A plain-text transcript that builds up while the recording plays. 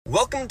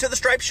Welcome to the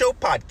Stripe Show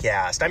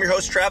podcast. I'm your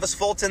host, Travis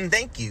Fulton.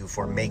 Thank you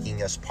for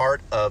making us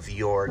part of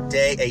your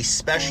day. A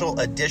special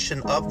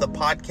edition of the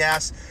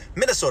podcast,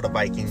 Minnesota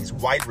Vikings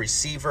wide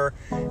receiver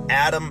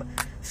Adam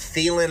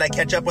Thielen. I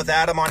catch up with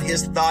Adam on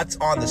his thoughts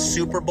on the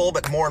Super Bowl,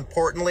 but more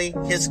importantly,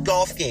 his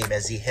golf game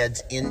as he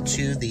heads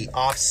into the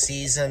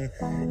offseason.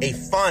 A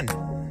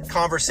fun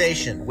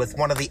conversation with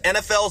one of the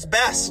NFL's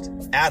best,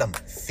 Adam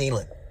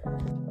Thielen.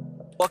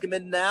 Welcome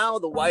in now,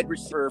 the wide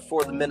receiver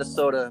for the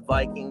Minnesota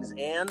Vikings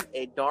and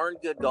a darn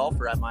good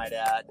golfer, I might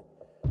add,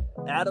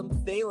 Adam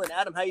Thielen.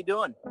 Adam, how you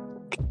doing?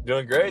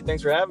 Doing great.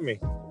 Thanks for having me.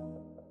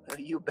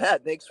 You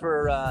bet. Thanks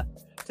for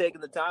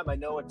taking the time. I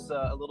know it's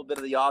a little bit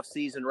of the off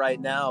season right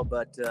now,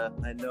 but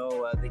I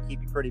know they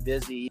keep you pretty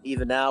busy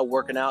even now,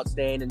 working out,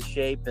 staying in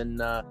shape,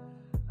 and I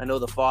know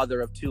the father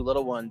of two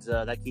little ones,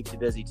 that keeps you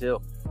busy too.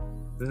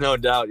 No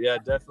doubt. Yeah,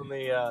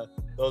 definitely.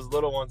 Those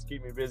little ones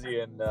keep me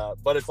busy, and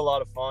but it's a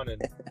lot of fun.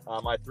 And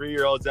my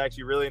 3-year-old's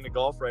actually really into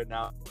golf right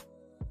now.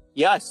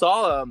 Yeah, I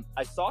saw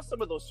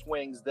some of those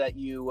swings that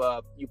you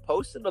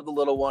posted of the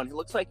little one. He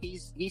looks like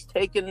he's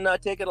taken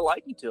a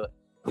liking to it.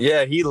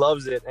 Yeah, he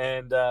loves it,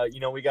 and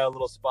we got a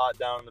little spot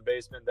down in the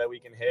basement that we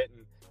can hit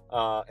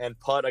and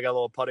putt. I got a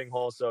little putting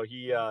hole, so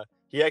he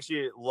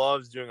actually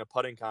loves doing a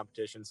putting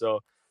competition. So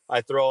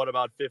I throw out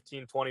about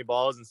 15, 20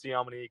 balls and see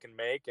how many he can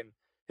make, and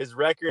his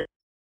record.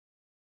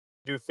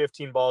 Do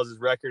 15 balls. His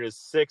record is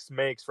 6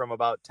 makes from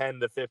about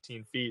 10 to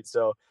 15 feet.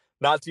 So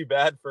not too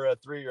bad for a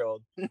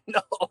 3-year-old.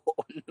 No,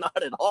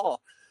 not at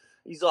all.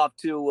 He's off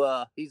to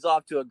a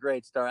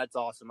great start. That's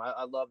awesome.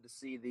 I love to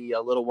see the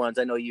little ones.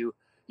 I know you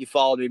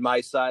followed me my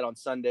side on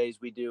Sundays.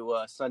 We do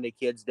Sunday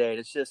Kids Day.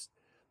 And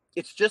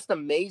it's just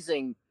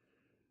amazing.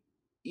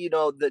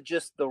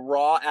 The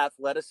raw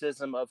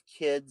athleticism of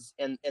kids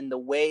and the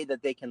way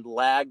that they can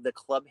lag the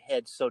club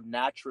head so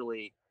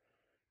naturally.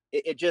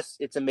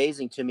 It's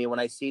amazing to me when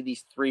I see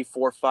these 3,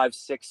 4, 5,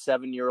 6,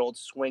 7-year-olds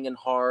swinging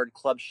hard,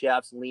 club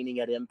shafts leaning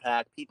at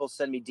impact. People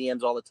send me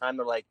DMs all the time.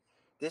 They're like,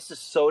 this is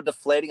so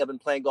deflating. I've been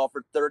playing golf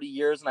for 30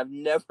 years and I've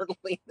never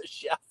leaned the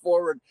shaft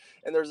forward.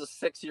 And there's a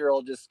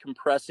 6-year-old just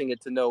compressing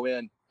it to no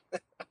end.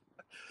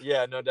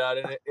 Yeah, no doubt.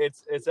 And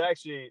it's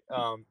actually,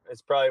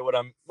 it's probably what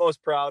I'm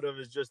most proud of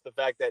is just the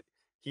fact that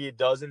he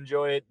does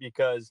enjoy it,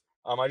 because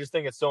I just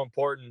think it's so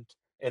important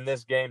in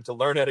this game to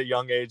learn at a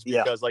young age,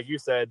 because like you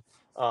said,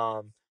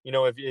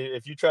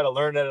 if you try to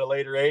learn at a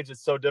later age,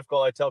 it's so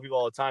difficult. I tell people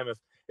all the time,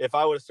 if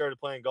I would have started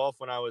playing golf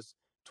when I was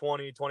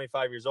 20,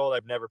 25 years old,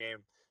 I've never game.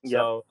 Yep.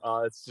 So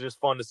it's just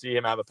fun to see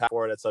him have a passion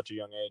for it at such a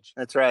young age.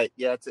 That's right.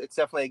 Yeah, it's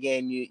definitely a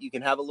game you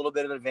can have a little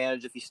bit of an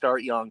advantage if you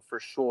start young, for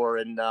sure.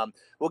 And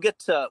we'll get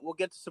to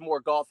some more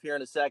golf here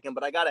in a second.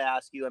 But I got to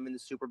ask you, I'm in the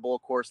Super Bowl,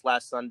 of course,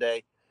 last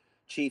Sunday.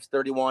 Chiefs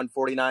 31,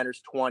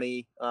 49ers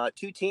 20.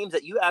 Two teams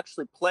that you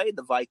actually played,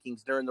 the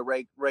Vikings, during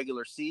the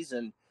regular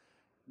season.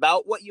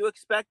 About what you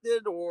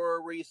expected,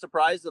 or were you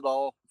surprised at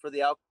all for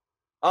the outcome?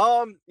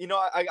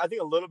 I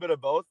think a little bit of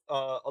both.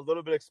 A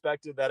little bit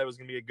expected that it was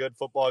going to be a good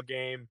football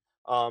game.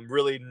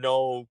 Really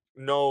no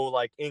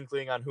like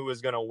inkling on who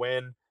was going to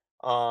win.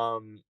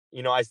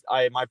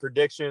 My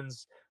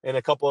predictions in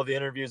a couple of the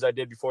interviews I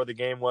did before the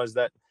game was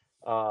that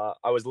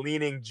I was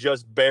leaning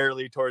just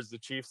barely towards the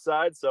Chiefs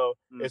side. So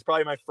it's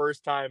probably my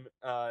first time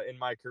in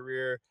my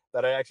career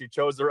that I actually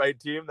chose the right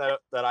team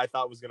that I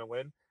thought was going to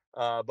win.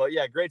 But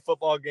yeah, great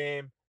football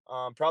game.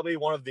 Probably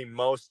one of the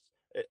most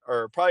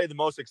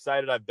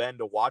excited I've been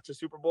to watch a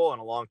Super Bowl in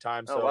a long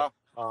time. So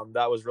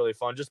that was really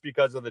fun, just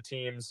because of the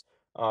teams,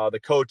 the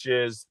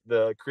coaches,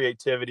 the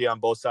creativity on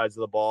both sides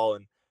of the ball,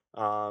 and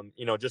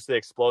just the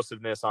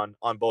explosiveness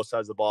on both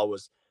sides of the ball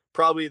was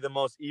probably the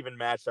most even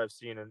match I've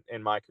seen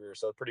in my career.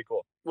 So pretty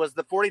cool. Was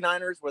the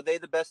 49ers, were they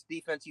the best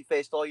defense you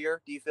faced all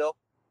year, do you feel?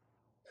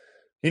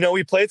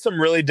 We played some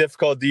really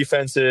difficult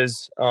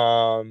defenses.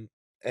 I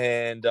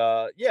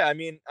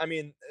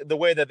mean, the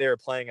way that they were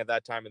playing at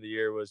that time of the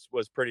year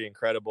was pretty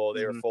incredible.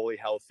 They were fully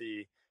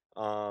healthy.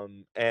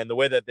 And the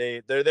way that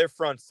their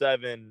front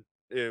seven,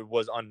 it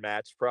was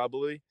unmatched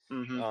probably.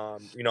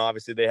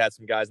 Obviously they had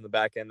some guys in the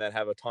back end that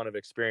have a ton of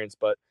experience,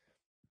 but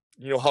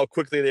how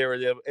quickly they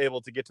were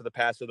able to get to the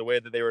passer, the way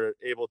that they were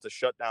able to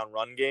shut down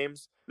run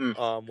games,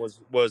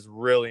 was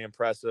really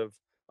impressive.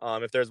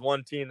 If there's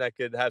one team that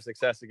could have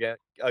success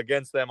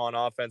against them on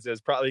offense, it's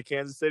probably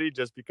Kansas City,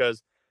 just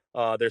because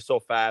they're so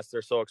fast,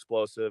 they're so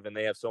explosive, and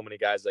they have so many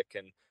guys that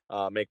can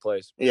make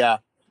plays. Yeah.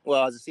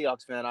 Well, as a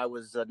Seahawks fan, I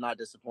was not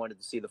disappointed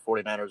to see the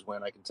 49ers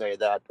win. I can tell you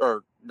that,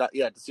 or not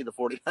yet to see the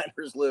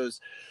 49ers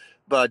lose.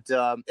 But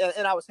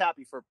and I was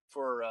happy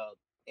for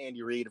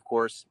Andy Reid, of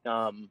course.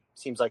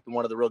 Seems like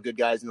one of the real good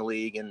guys in the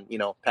league, and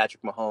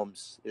Patrick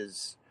Mahomes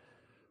is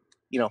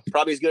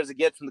probably as good as it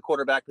gets from the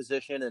quarterback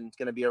position, and it's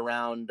going to be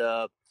around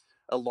a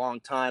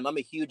long time. I'm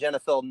a huge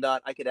NFL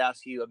nut. I could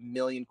ask you a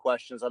million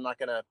questions. I'm not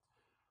going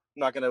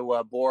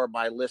to bore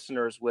my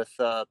listeners with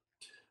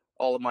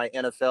all of my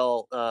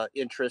NFL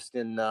interest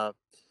in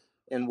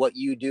what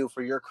you do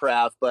for your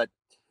craft. But,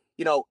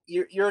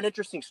 you're an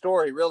interesting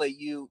story, really.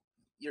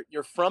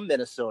 You're from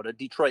Minnesota,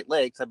 Detroit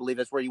Lakes, I believe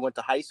that's where you went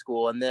to high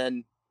school. And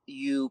then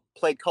you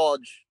played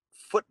college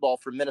football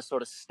for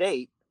Minnesota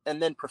State,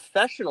 and then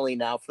professionally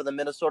now for the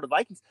Minnesota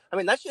Vikings. I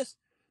mean,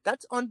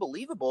 that's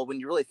unbelievable when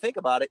you really think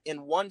about it.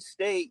 In one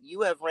state,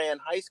 you have ran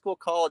high school,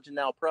 college, and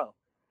now pro.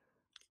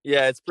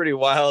 Yeah, it's pretty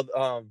wild.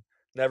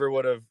 Never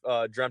would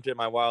have dreamt it in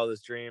my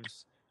wildest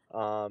dreams.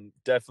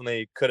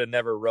 Definitely could have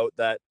never wrote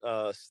that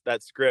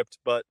script,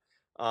 but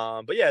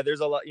yeah, there's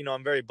a lot.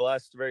 I'm very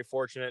blessed, very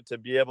fortunate to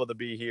be able to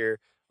be here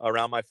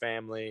around my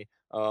family,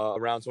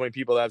 around so many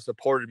people that have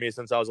supported me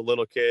since I was a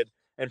little kid,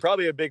 and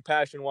probably a big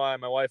passion why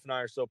my wife and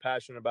I are so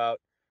passionate about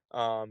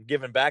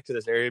giving back to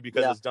this area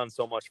because it's done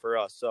so much for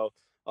us. So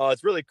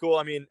it's really cool.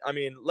 I mean,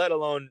 let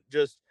alone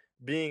just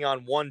being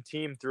on one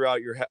team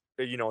throughout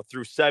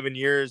through 7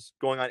 years,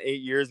 going on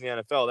 8 years in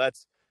the NFL.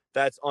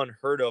 That's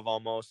unheard of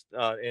almost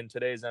in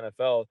today's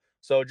NFL.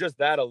 So just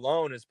that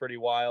alone is pretty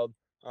wild.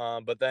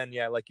 But then,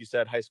 yeah, like you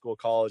said, high school,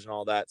 college, and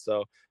all that.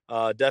 So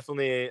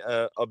definitely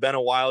been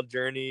a wild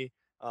journey.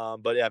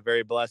 But yeah,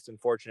 very blessed and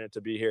fortunate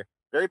to be here.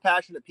 Very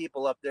passionate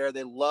people up there.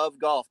 They love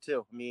golf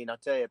too. I mean, I'll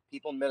tell you,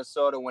 people in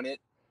Minnesota,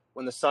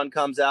 when the sun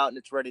comes out and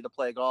it's ready to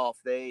play golf,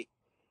 they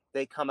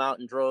come out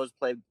in droves.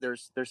 Play.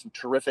 There's some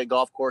terrific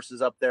golf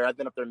courses up there. I've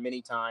been up there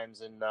many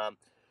times and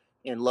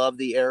love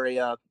the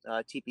area.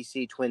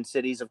 TPC Twin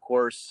Cities, of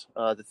course,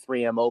 the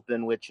 3M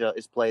Open, which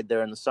is played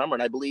there in the summer,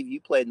 and I believe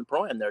you played in the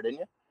Pro-Am there, didn't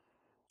you?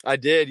 I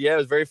did. Yeah, I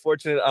was very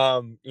fortunate.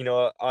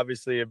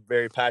 Obviously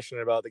very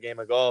passionate about the game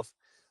of golf.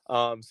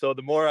 So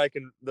the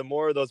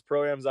more of those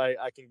programs I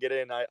can get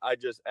in, I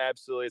just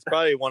absolutely, it's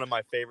probably one of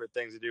my favorite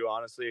things to do,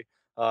 honestly.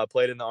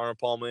 Played in the Arnold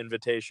Palmer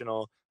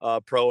Invitational,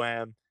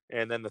 Pro-Am,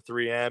 and then the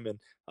 3M,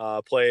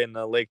 and play in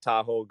the Lake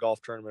Tahoe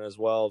golf tournament as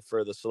well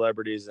for the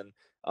celebrities.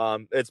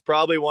 And it's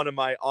probably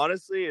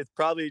it's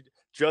probably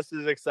just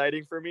as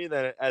exciting for me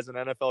than as an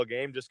NFL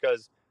game, just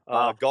because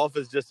golf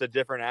is just a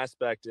different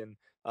aspect. And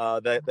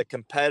the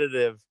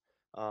competitive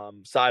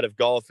side of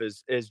golf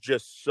is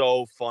just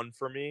so fun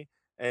for me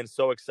and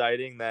so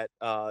exciting that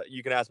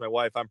you can ask my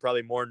wife. I'm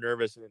probably more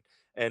nervous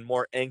and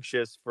more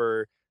anxious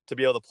to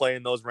be able to play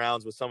in those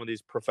rounds with some of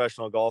these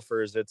professional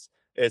golfers.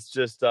 It's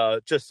just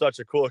such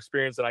a cool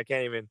experience, and I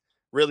can't even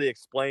really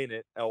explain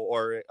it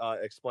or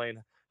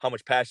explain how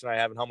much passion I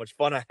have and how much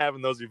fun I have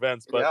in those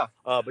events. But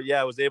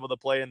yeah, I was able to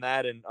play in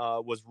that and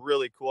was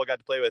really cool. I got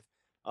to play with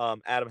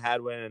Adam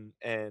Hadwin,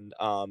 and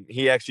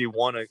he actually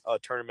won a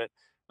tournament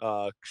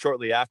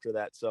shortly after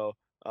that. So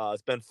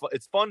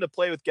it's fun to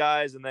play with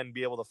guys and then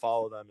be able to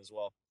follow them as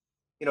well.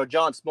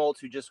 John Smoltz,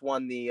 who just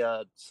won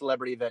the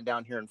celebrity event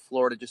down here in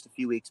Florida just a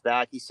few weeks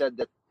back, he said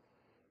that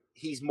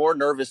he's more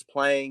nervous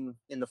playing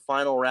in the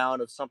final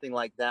round of something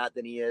like that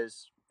than he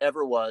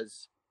ever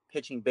was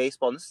pitching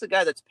baseball. And this is a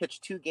guy that's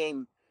pitched 2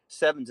 Game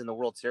 7s in the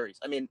World Series.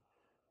 I mean,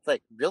 it's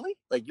like, really?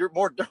 Like, you're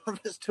more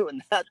nervous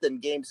doing that than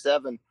Game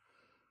 7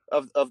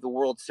 of the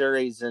World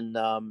Series. And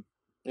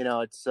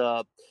it's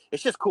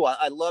just cool.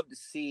 I love to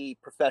see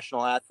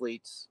professional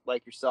athletes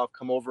like yourself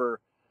come over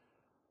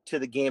to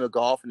the game of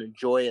golf and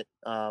enjoy it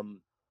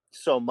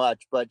so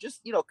much. But just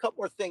a couple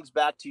more things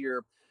back to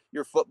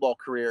your football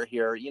career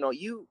here.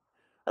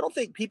 I don't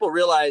think people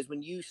realize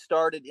when you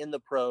started in the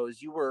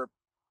pros, you were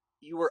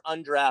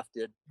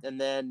undrafted,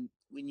 and then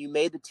when you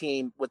made the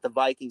team with the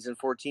Vikings in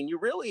 2014, you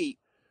really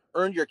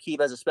earned your keep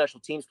as a special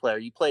teams player.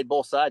 You played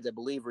both sides, I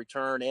believe,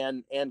 return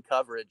and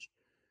coverage.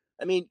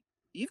 I mean,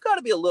 you've got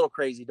to be a little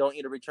crazy, don't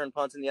you, to return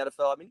punts in the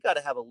NFL? I mean, you got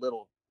to have a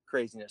little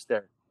craziness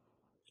there.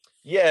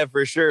 Yeah,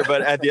 for sure.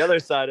 But at the other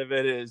side of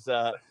it is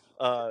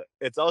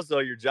it's also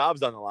your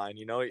job's on the line.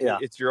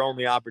 It's your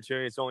only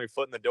opportunity. It's only your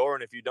foot in the door.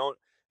 And if you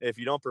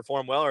don't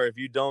perform well, or if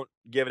you don't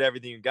give it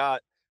everything you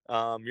got,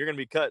 you're going to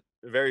be cut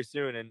very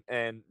soon.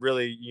 And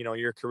really,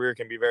 your career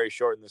can be very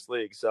short in this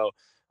league. So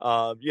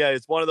yeah,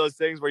 it's one of those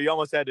things where you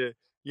almost had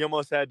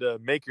to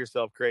make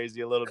yourself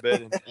crazy a little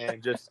bit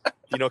and just,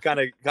 kind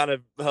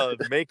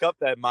of make up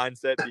that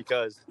mindset,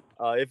 because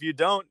if you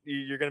don't,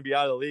 you're going to be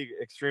out of the league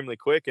extremely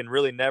quick and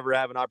really never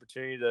have an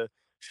opportunity to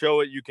show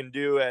what you can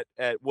do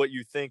at what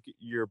you think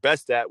you're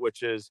best at,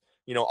 which is,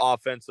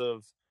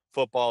 offensive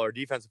football or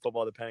defensive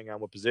football, depending on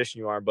what position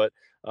you are. But,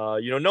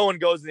 no one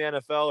goes in the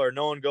NFL or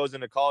no one goes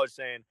into college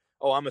saying,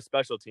 oh, I'm a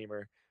special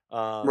teamer.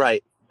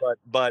 Right.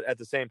 But at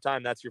the same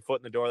time, that's your foot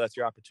in the door. That's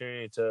your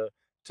opportunity to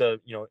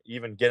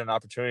even get an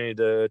opportunity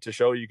to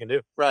show what you can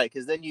do. Right.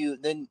 Because then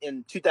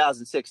in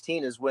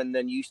 2016 is when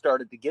then you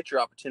started to get your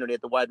opportunity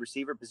at the wide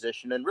receiver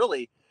position. And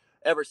really,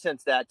 ever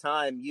since that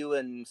time, you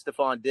and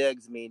Stephon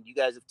Diggs, I mean, you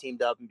guys have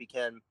teamed up and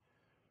became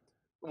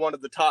one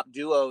of the top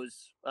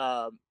duos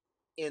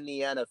in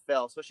the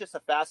NFL. So it's just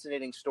a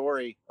fascinating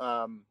story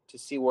to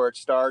see where it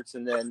starts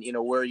and then,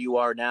 where you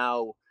are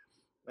now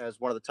as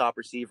one of the top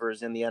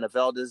receivers in the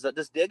NFL.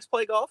 Does Diggs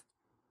play golf?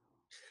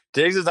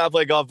 Diggs does not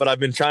play golf, but I've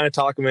been trying to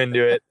talk him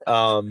into it.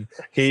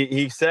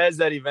 He says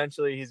that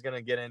eventually he's going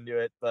to get into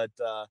it, but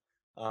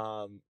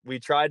we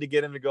tried to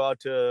get him to go out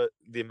to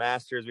the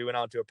Masters. We went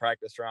out to a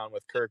practice round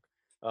with Kirk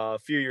a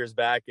few years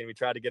back, and we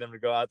tried to get him to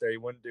go out there. He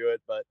wouldn't do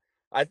it, but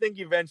I think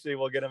eventually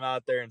we'll get him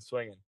out there and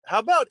swinging. How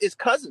about his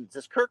cousins?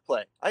 Does Kirk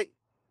play?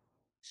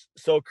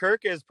 So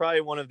Kirk is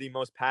probably one of the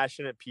most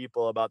passionate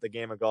people about the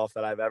game of golf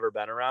that I've ever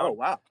been around.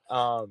 Oh,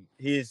 wow.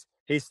 He's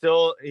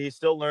still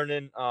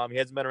learning. He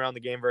hasn't been around the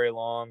game very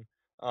long.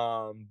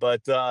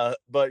 But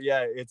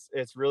yeah,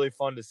 it's really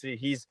fun to see.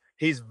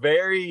 He's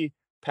very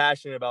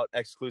passionate about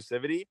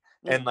exclusivity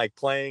and like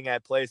playing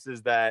at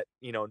places that,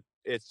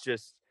 it's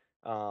just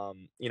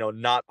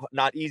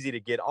not easy to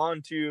get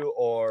onto,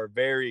 or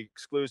very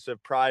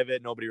exclusive,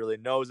 private, nobody really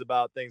knows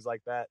about, things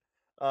like that.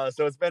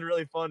 So it's been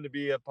really fun to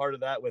be a part of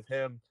that with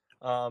him.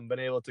 Been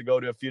able to go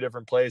to a few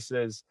different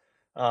places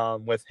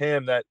with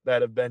him that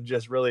have been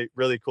just really,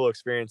 really cool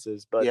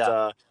experiences. But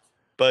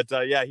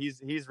yeah,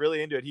 he's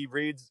really into it. He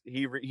reads,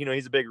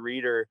 he's a big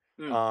reader,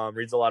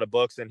 reads a lot of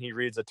books, and he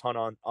reads a ton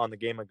on the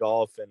game of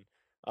golf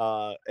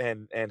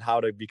and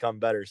how to become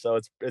better. So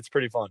it's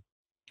pretty fun.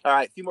 All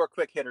right, a few more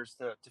quick hitters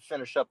to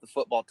finish up the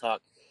football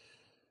talk.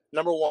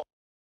 Number one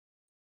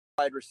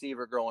wide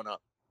receiver growing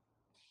up.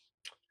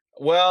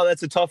 Well,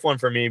 that's a tough one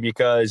for me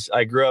because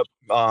I grew up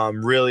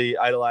really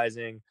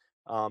idolizing,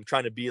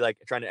 trying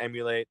to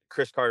emulate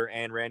Cris Carter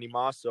and Randy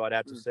Moss. So I'd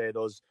have to say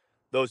those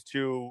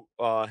two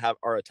are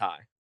a tie.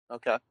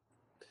 Okay.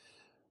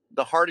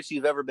 The hardest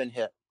you've ever been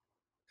hit?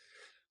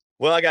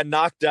 Well, I got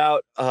knocked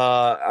out.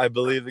 I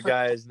believe the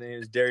guy's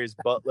name is Darius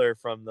Butler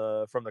from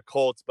the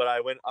Colts, but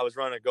I was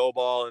running a go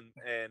ball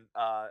and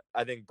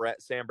I think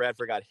Sam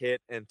Bradford got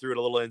hit and threw it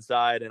a little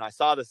inside, and I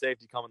saw the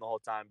safety coming the whole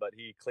time, but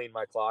he cleaned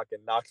my clock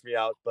and knocked me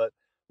out. But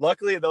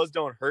luckily those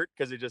don't hurt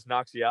because it just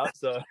knocks you out.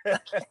 So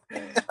it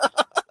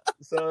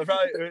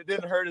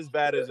didn't hurt as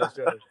bad as it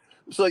should have.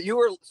 So you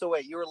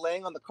were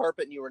laying on the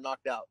carpet and you were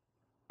knocked out?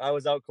 I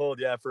was out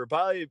cold, yeah, for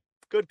probably a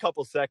good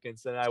couple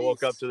seconds, and I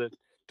woke up to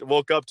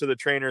the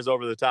trainers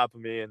over the top of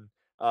me, and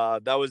I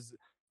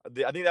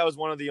think that was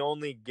one of the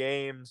only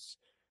games,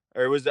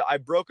 or I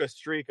broke a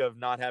streak of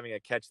not having a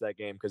catch that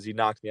game because he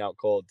knocked me out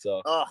cold.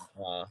 So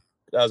that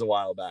was a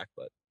while back.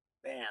 But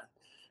man,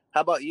 how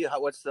about you?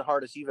 What's the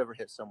hardest you've ever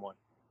hit someone?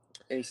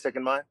 Any stick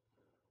in mind?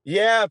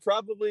 Yeah,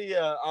 probably.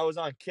 I was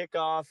on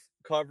kickoff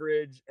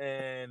coverage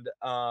and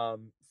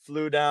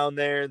flew down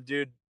there.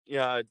 Dude,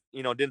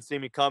 didn't see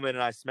me coming,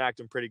 and I smacked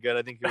him pretty good.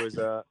 I think it was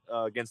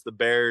against the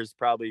Bears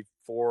probably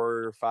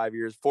 4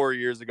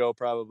 years ago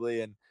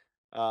probably, and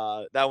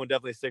that one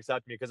definitely sticks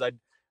out to me because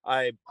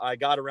I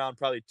got around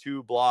probably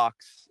 2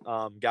 blocks.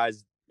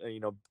 Guys,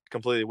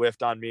 completely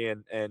whiffed on me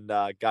and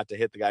got to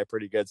hit the guy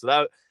pretty good.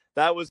 So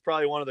that was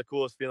probably one of the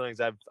coolest feelings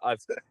I've.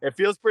 It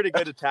feels pretty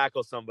good to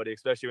tackle somebody,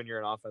 especially when you're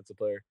an offensive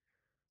player.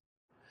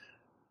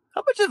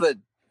 How much of a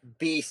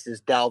beast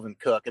is Dalvin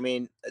Cook? I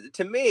mean,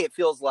 to me, it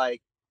feels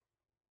like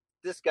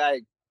this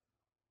guy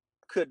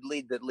could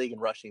lead the league in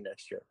rushing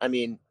next year. I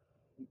mean,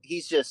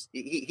 he's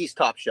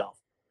top shelf.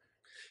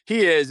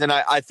 He is, and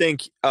I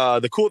think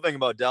the cool thing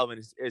about Dalvin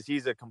is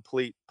he's a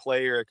complete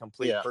player, a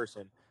complete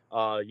person.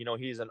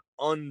 He's an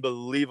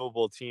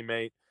unbelievable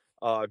teammate,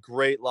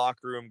 great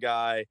locker room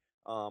guy,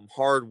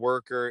 hard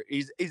worker.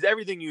 He's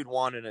everything you'd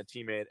want in a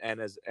teammate, and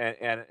as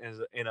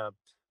in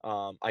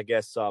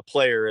a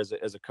player, as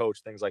a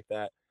coach, things like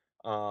that.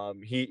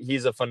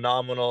 He's a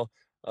phenomenal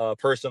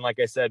person, like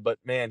I said, but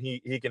man,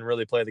 he can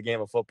really play the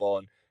game of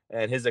football,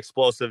 and his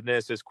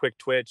explosiveness, his quick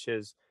twitch,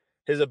 his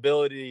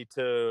ability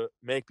to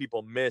make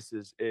people miss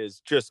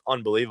is just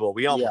unbelievable.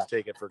 We almost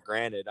take it for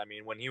granted. I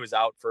mean, when he was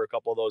out for a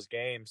couple of those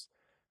games,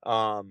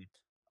 that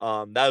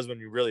was when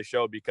we really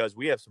showed, because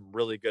we have some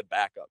really good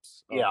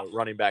backups,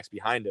 running backs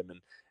behind him,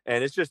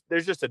 and it's just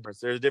there's a difference.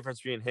 There's a difference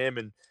between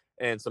him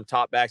and some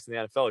top backs in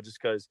the NFL,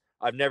 just because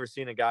I've never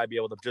seen a guy be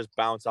able to just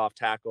bounce off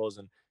tackles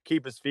and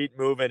keep his feet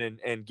moving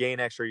and gain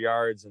extra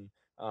yards. And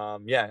I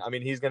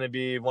mean, he's going to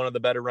be one of the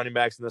better running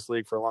backs in this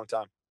league for a long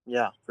time.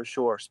 Yeah, for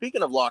sure.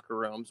 Speaking of locker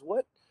rooms,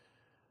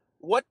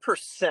 what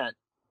percent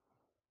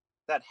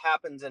that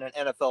happens in an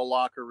NFL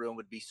locker room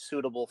would be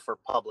suitable for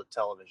public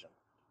television?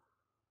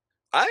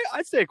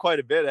 I'd say quite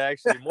a bit,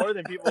 actually, more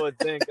than people would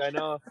think. I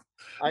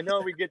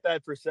know we get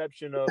that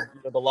perception of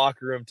the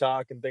locker room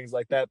talk and things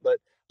like that, but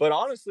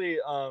honestly,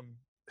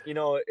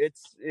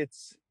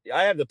 it's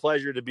I have the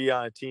pleasure to be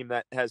on a team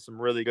that has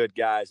some really good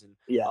guys,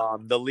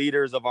 and the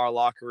leaders of our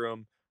locker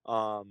room.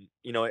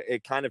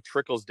 It kind of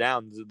trickles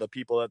down the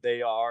people that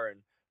they are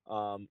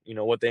and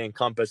what they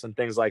encompass and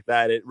things like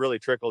that. It really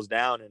trickles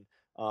down, and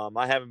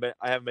I haven't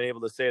been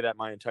able to say that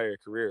my entire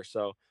career.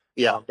 So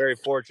I'm very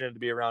fortunate to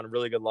be around a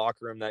really good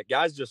locker room that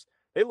guys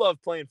they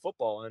love playing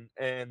football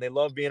and they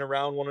love being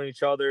around one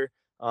each other.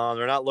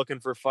 They're not looking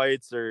for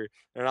fights, or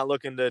they're not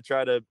looking to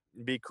try to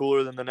be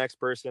cooler than the next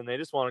person. They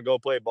just want to go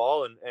play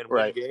ball and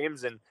win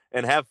games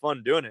and have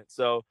fun doing it.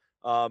 So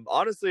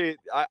honestly,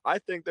 I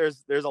think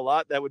there's a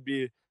lot that would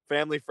be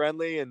family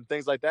friendly and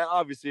things like that.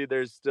 Obviously,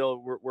 there's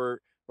still we're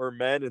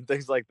men and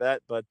things like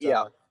that, but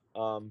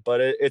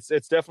it's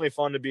definitely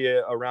fun to be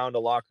around a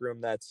locker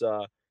room that's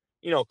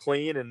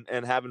clean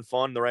and having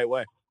fun the right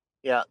way.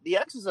 Yeah, the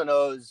X's and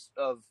O's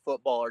of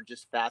football are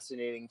just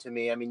fascinating to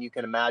me. I mean, you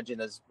can imagine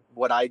as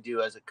what I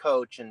do as a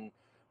coach and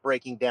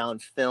breaking down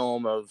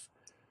film of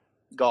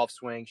golf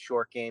swing,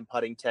 short game,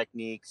 putting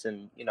techniques,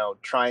 and,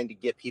 trying to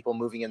get people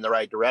moving in the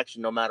right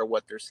direction, no matter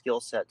what their skill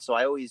set. So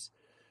I always,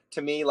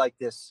 to me, like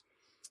this,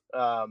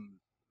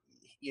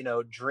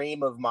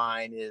 dream of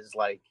mine is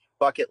like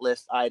bucket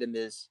list item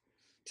is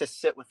to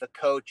sit with a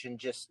coach and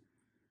just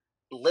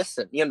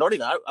listen. I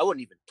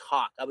wouldn't even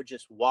talk. I would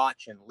just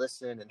watch and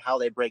listen and how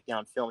they break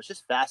down film. It's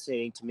just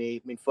fascinating to me.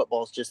 I mean,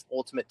 football is just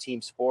ultimate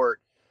team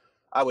sport,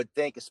 I would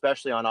think,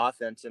 especially on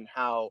offense, and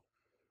how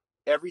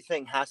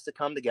everything has to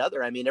come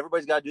together. I mean,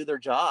 everybody's got to do their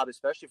job,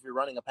 especially if you're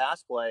running a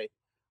pass play,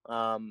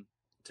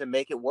 to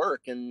make it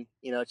work. And,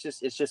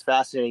 it's just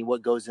fascinating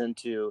what goes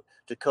into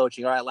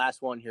coaching. All right,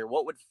 last one here.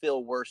 What would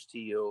feel worse to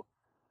you,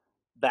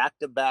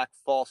 back-to-back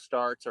false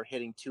starts or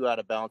hitting 2 out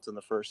of bounds on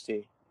the first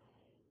tee?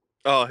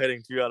 Oh,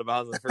 hitting 2 out of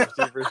bounds on the first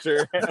tee for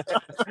sure.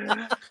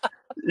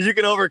 You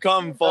can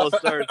overcome false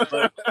starts,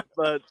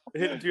 but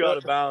hitting 2 out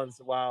of bounds,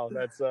 wow,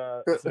 that's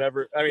it's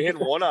never. I mean,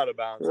 hitting 1 out of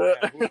bounds, man.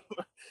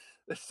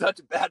 It's such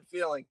a bad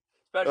feeling,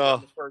 especially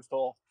on the first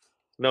hole.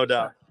 No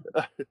doubt.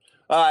 All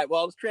right,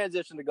 well, let's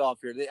transition to golf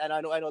here, and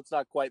I know it's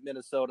not quite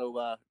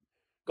Minnesota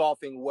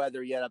golfing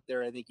weather yet up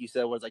there. I think you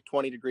said it was like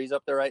 20 degrees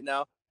up there right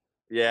now.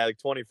 Yeah, like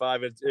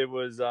 25. It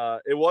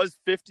was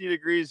 50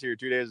 degrees here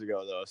 2 days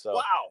ago though. So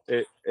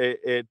wow,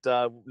 it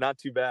not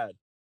too bad.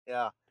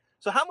 Yeah.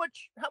 So how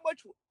much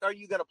are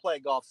you going to play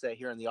golf, say,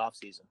 here in the off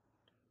season?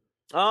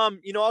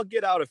 I'll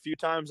get out a few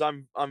times.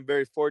 I'm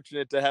very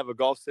fortunate to have a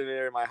golf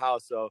simulator in my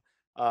house, so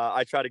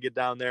I try to get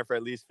down there for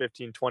at least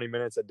 15, 20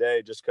 minutes a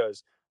day, just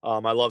because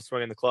I love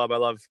swinging the club. I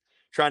love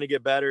trying to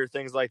get better,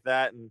 things like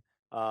that. And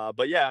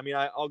but yeah, I mean,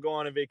 I'll go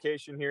on a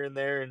vacation here and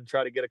there and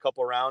try to get a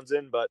couple rounds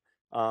in, but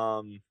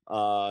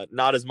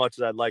not as much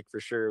as I'd like,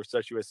 for sure,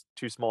 especially with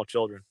 2 small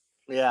children.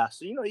 Yeah.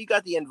 So, you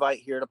got the invite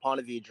here to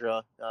Ponte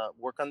Vedra,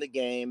 work on the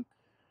game,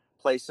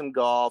 play some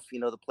golf.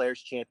 The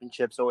Players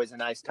Championship's always a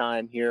nice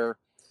time here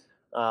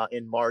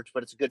in March,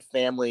 but it's a good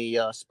family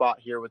spot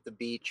here with the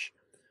beach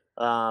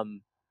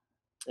and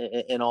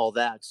all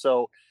that.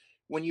 So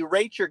when you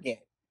rate your game,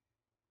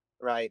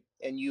 right,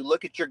 and you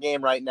look at your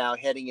game right now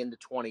heading into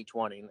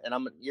 2020,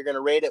 and you're going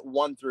to rate it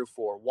 1 through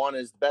 4. 1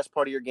 is the best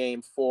part of your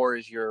game. 4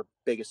 is your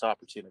biggest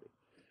opportunity.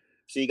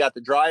 So you got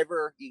the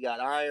driver, you got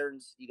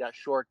irons, you got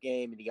short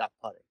game, and you got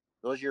putting.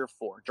 Those are your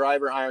 4: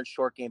 driver, iron,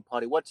 short game,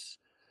 putting. What's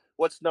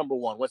number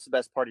 1? What's the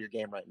best part of your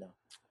game right now?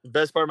 The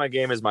best part of my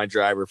game is my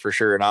driver, for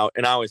sure,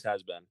 and always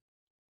has been.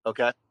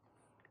 Okay.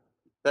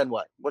 Then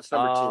what? What's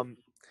number 2?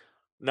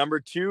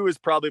 Number 2 is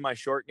probably my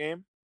short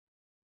game,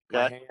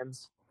 okay, my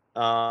hands.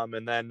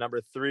 And then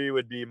number 3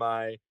 would be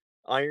my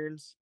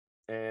irons,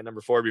 and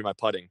number 4 would be my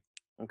putting.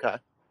 Okay.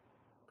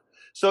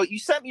 So you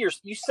sent me your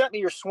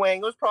swing.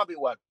 It was probably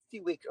a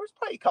few weeks. It was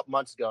probably a couple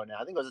months ago now.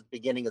 I think it was at the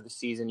beginning of the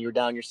season. You were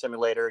down your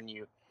simulator and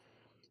you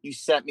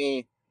sent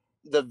me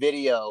the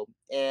video.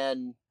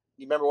 And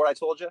you remember what I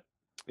told you?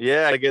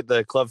 Yeah, I get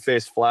the club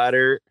face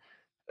flatter,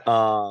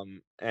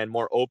 and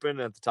more open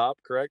at the top.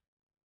 Correct?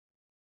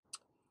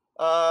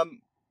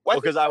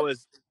 Because I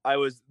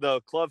was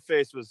the club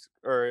face was,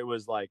 or it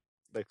was like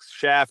the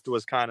shaft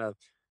was kind of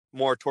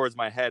more towards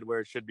my head, where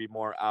it should be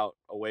more out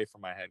away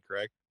from my head.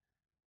 Correct?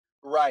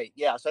 Right.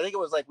 Yeah. So I think it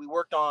was like we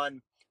worked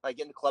on like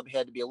getting the club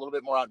head to be a little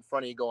bit more out in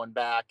front of you going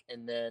back,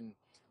 and then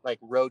like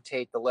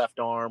rotate the left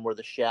arm where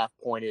the shaft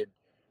pointed,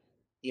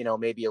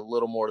 maybe a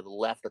little more to the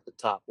left at the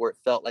top, where it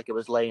felt like it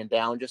was laying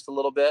down just a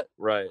little bit.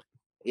 Right.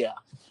 Yeah.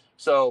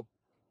 So,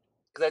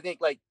 because I think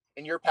like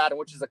in your pattern,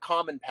 which is a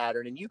common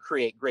pattern, and you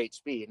create great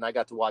speed, and I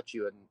got to watch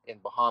you in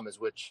Bahamas,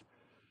 which,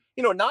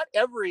 not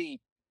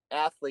every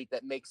athlete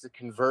that makes the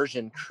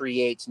conversion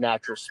creates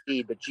natural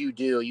speed, but you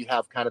do. You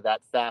have kind of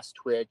that fast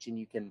twitch, and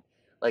you can,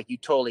 like, you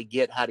totally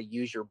get how to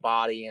use your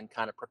body and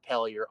kind of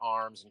propel your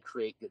arms and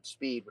create good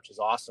speed, which is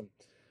awesome.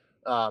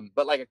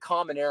 But like a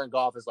common error in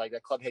golf is like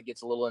that club head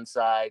gets a little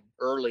inside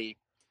early,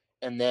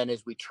 and then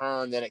as we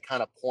turn, then it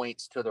kind of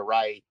points to the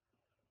right.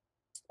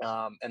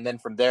 And then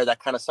from there, that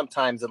kind of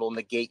sometimes it'll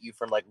negate you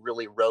from like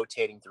really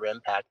rotating through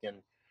impact. And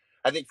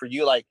I think for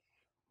you, like,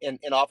 and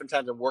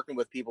oftentimes I'm working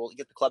with people, you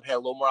get the club head a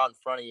little more out in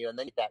front of you, and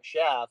then you get that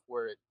shaft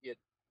where it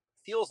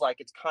feels like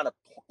it's kind of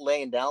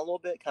laying down a little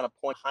bit, kind of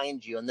point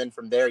behind you. And then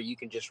from there, you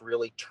can just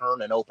really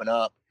turn and open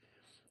up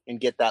and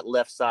get that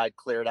left side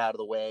cleared out of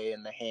the way,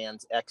 and the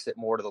hands exit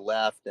more to the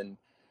left. And,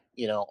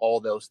 all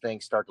those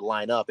things start to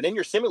line up. And in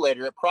your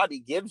simulator, it probably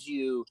gives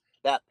you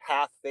that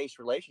path face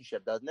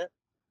relationship, doesn't it?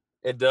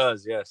 It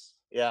does. Yes.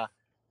 Yeah.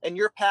 And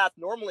your path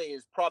normally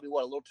is probably a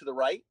little to the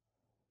right.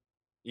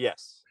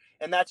 Yes.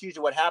 And that's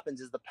usually what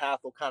happens is the path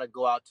will kind of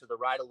go out to the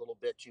right a little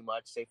bit too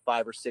much, say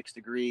 5 or 6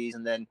 degrees.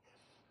 And then,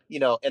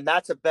 and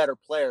that's a better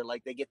player.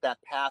 Like they get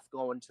that path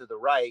going to the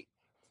right.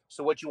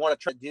 So what you want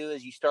to try to do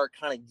is you start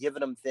kind of giving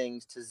them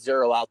things to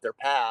zero out their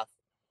path.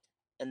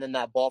 And then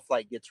that ball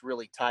flight gets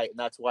really tight. And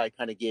that's why I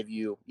kind of gave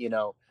you,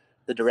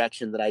 the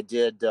direction that I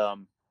did,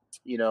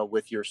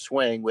 with your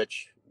swing,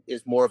 which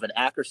is more of an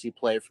accuracy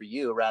play for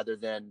you rather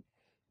than,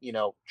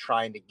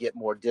 trying to get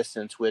more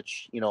distance,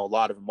 which, a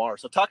lot of them are.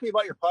 So talk to me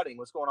about your putting.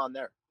 What's going on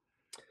there?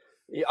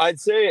 Yeah, I'd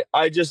say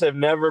I just have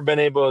never been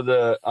able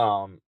to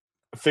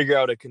figure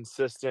out a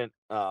consistent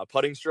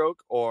putting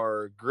stroke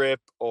or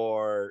grip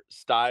or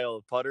style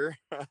of putter.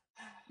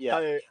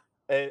 Yeah.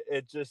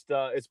 It just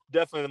it's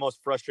definitely the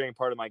most frustrating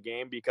part of my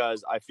game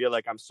because I feel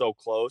like I'm so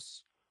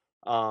close.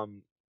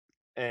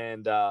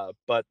 And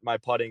but my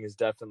putting is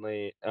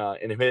definitely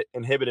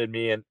inhibited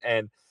me,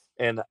 and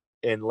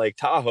in Lake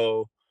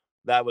Tahoe,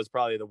 that was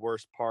probably the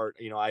worst part.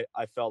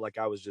 I felt like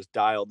I was just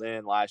dialed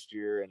in last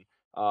year and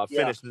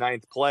finished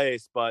ninth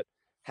place, but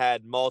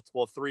had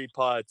multiple 3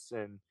 putts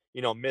and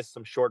missed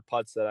some short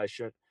putts that I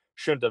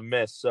shouldn't have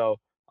missed. So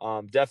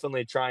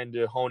definitely trying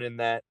to hone in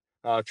that.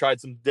 Tried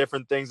some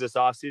different things this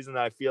offseason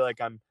that I feel like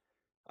I'm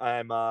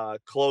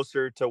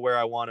closer to where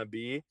I want to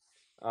be.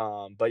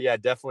 But yeah,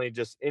 definitely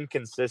just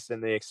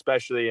inconsistently,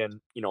 especially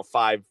in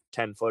 5-10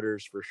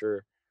 footers for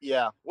sure.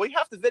 Yeah. Well, you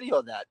have to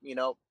video that,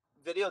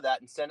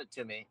 and send it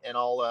to me, and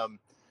I'll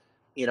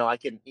I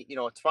can,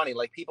 it's funny,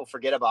 like people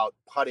forget about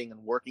putting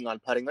and working on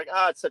putting, like,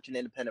 it's such an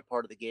independent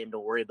part of the game,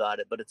 don't worry about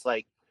it. But it's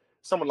like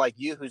someone like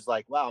you who's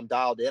like, wow, I'm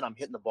dialed in, I'm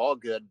hitting the ball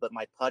good, but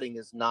my putting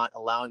is not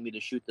allowing me to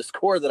shoot the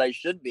score that I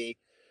should be.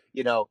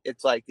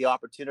 It's like the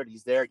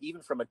opportunities there,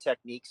 even from a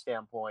technique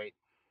standpoint.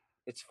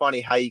 It's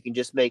funny how you can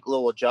just make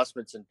little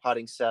adjustments in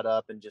putting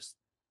setup and just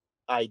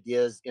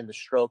ideas in the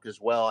stroke as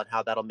well, and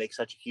how that'll make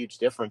such a huge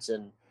difference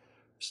in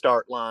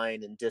start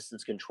line and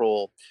distance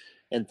control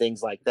and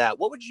things like that.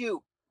 What would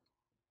you,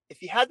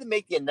 if you had to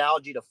make the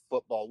analogy to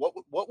football,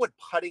 what would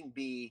putting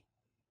be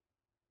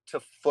to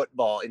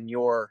football in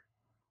your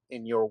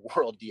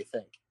world, do you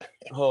think?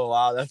 Oh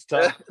wow, that's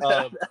tough.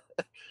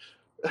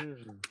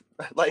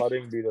 Like,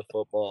 Putting be to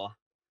football.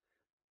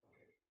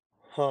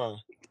 Huh.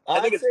 I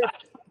think I'd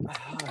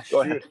it's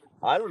go ahead.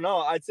 I don't know.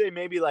 I'd say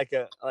maybe like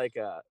a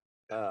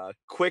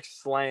quick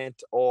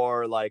slant,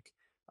 or like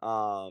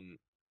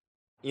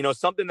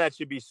something that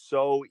should be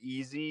so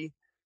easy,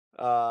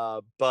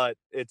 but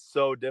it's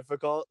so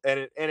difficult,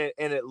 and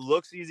it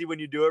looks easy when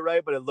you do it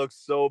right, but it looks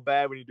so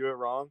bad when you do it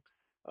wrong.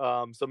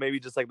 So maybe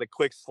just like the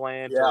quick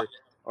slant, Yeah.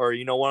 or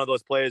one of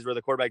those plays where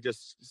the quarterback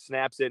just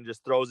snaps it and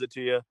just throws it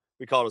to you.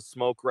 We call it a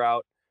smoke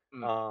route.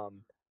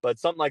 But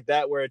something like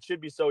that where it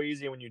should be so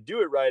easy, when you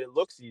do it right, it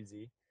looks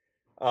easy.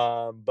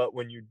 But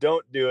when you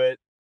don't do it,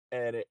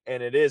 and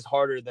it is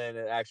harder than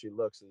it actually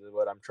looks, is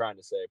what I'm trying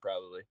to say,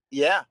 probably.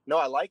 Yeah, no,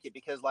 I like it,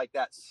 because like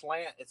that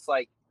slant, it's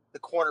like the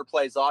corner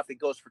plays off, it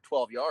goes for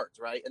 12 yards,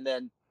 right? And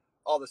then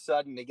all of a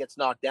sudden it gets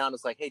knocked down.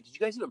 It's like, hey, did you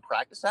guys even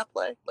practice that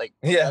play? Like,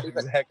 yeah,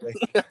 exactly.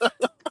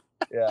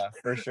 Yeah,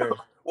 for sure.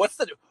 What's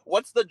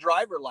the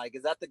driver like?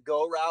 Is that the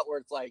go route where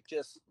it's like,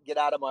 just get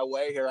out of my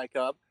way, here I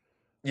come?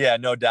 Yeah,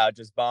 no doubt.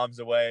 Just bombs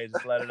away,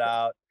 just let it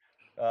out.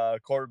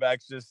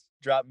 Quarterback's just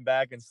dropping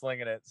back and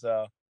slinging it.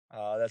 So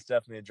that's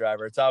definitely a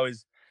driver. It's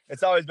always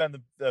been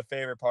the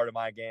favorite part of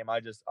my game.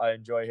 I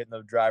enjoy hitting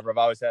the driver. I've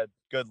always had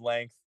good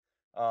length.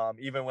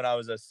 Even when I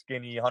was a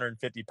skinny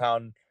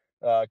 150-pound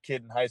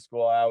kid in high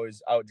school, I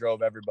always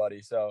outdrove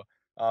everybody. So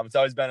it's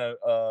always been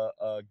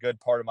a good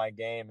part of my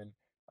game,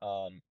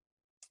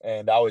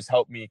 and always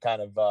helped me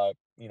kind of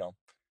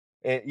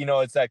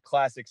it's that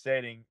classic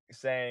saying,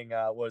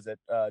 was it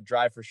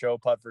drive for show,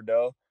 putt for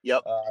dough?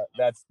 Yep.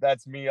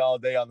 That's me all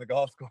day on the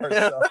golf course.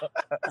 So.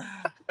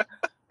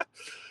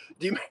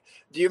 Do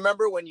you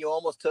remember when you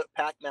almost took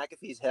Pat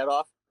McAfee's head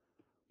off?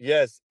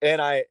 Yes, and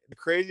the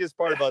craziest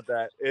part about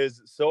that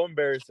is so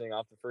embarrassing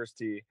off the first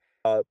tee.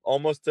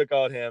 Almost took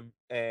out him,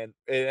 and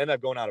it ended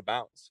up going out of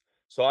bounds.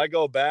 So I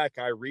go back,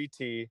 I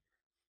re-tee.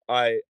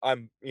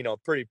 I'm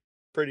pretty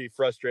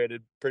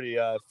frustrated, pretty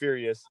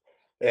furious.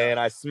 Yeah. And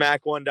I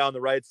smack one down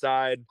the right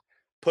side,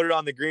 put it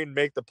on the green,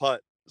 make the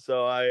putt.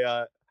 So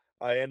I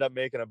end up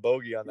making a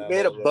bogey on that. You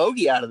made a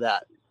bogey out of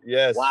that.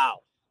 Yes. Wow.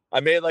 I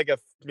made like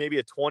maybe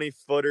a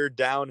 20-footer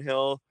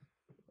downhill,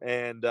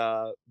 and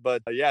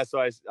yeah,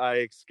 so I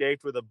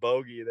escaped with a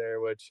bogey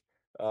there, which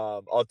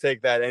I'll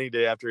take that any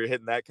day after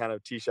hitting that kind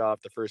of tee shot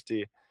off the first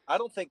tee. I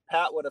don't think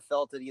Pat would have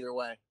felt it either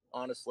way,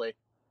 honestly.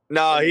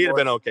 No, he'd have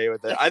been okay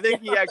with it. I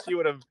think he actually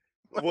would have.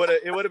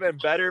 It would have been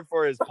better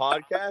for his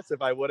podcast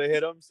if I would have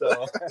hit him.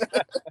 So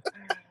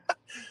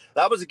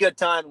that was a good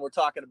time. We're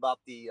talking about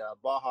the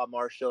Baja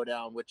Mar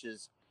Showdown, which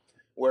is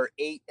where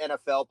 8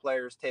 NFL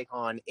players take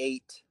on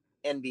 8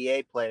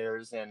 NBA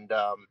players, and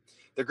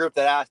the group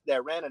that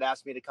ran it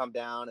asked me to come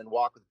down and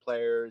walk with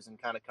players and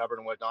kind of cover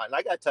and whatnot. And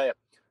I got to tell you,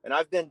 and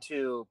I've been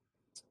to,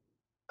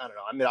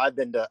 I've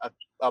been to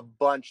a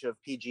bunch of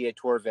PGA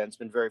Tour events.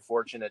 Been very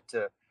fortunate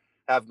to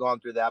have gone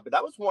through that, but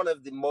that was one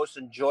of the most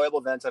enjoyable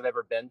events I've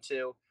ever been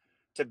to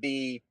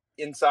be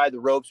inside the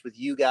ropes with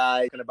you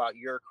guys, talking about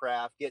your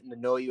craft, getting to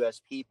know you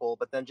as people,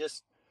 but then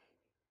just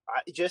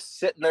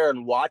sitting there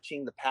and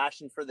watching the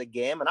passion for the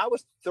game. And I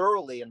was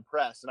thoroughly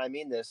impressed, and I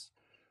mean this,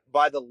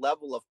 by the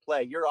level of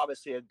play. You're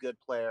obviously a good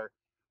player,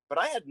 but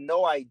I had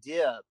no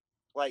idea.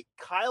 Like,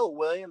 Kyle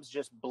Williams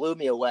just blew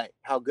me away,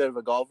 how good of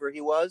a golfer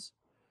he was.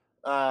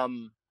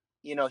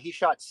 He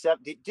shot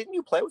 7. Didn't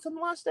you play with him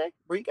the last day?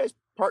 Were you guys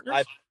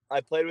partners? I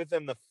played with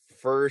him the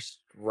first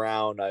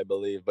round, I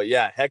believe, but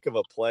yeah, heck of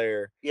a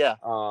player. Yeah.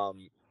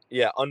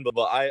 Yeah,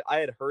 unbelievable. I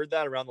had heard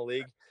that around the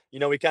league. You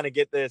know, we kind of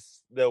get the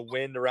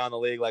wind around the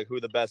league, like who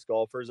the best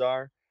golfers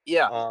are.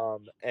 Yeah.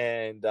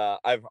 And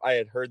I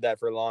had heard that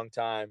for a long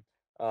time.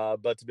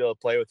 But to be able to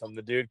play with him,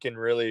 the dude can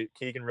really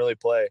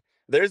play.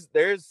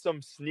 There's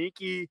some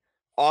sneaky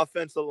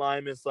offensive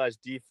linemen slash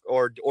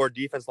or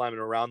defense linemen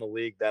around the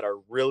league that are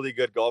really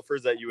good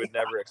golfers that you would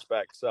never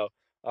expect. So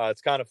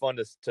it's kind of fun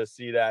to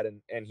see that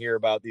and hear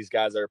about these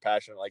guys that are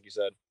passionate, like you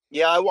said.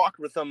 Yeah, I walked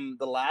with him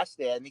the last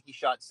day. I think he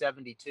shot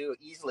 72.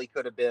 Easily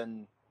could have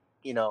been,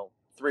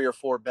 3 or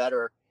 4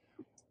 better.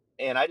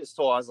 And I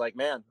was like,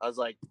 man,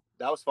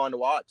 that was fun to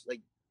watch. Like,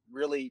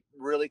 really,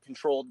 really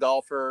controlled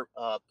golfer,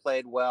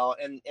 played well,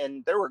 and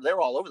they were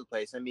all over the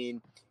place. I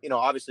mean,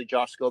 obviously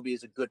Josh Scobie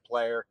is a good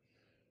player.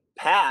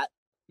 Pat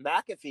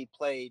McAfee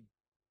played,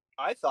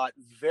 I thought,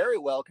 very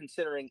well,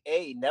 considering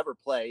A, he never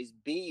plays,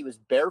 B, he was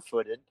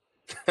barefooted,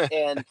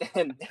 and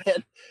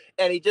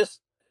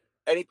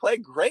he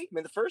played great. I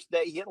mean, the first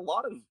day he had a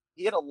lot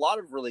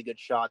of really good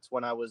shots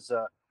when I was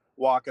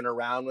walking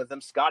around with him.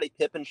 Scottie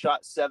Pippen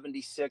shot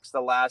 76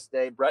 the last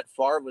day. Brett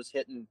Favre was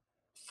hitting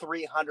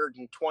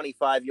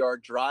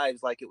 325-yard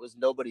drives like it was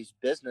nobody's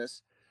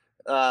business.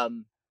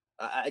 It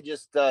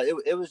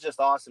was just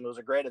awesome. It was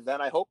a great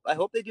event. I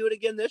hope they do it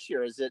again this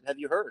year. Have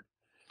you heard?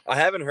 I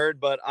haven't heard,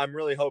 but I'm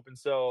really hoping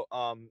so.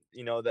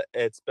 That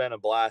it's been a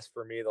blast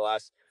for me the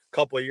last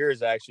couple of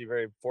years. Actually,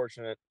 very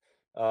fortunate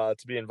to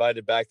be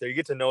invited back there. You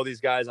get to know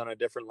these guys on a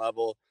different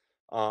level.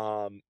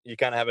 You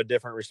kind of have a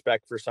different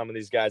respect for some of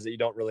these guys that you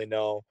don't really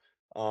know.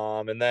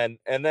 And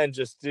then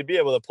just to be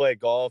able to play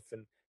golf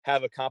and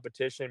have a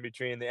competition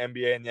between the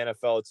NBA and the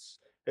NFL,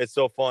 it's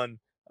so fun.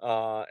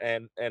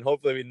 And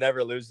hopefully we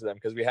never lose to them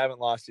because we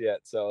haven't lost yet.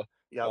 So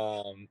Yep.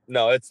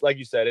 no, it's like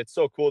you said, it's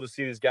so cool to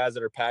see these guys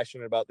that are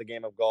passionate about the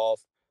game of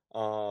golf.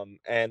 And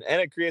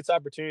it creates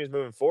opportunities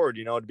moving forward,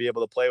 to be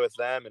able to play with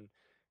them and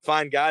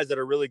find guys that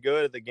are really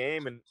good at the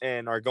game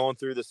and are going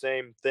through the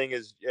same thing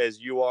as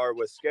you are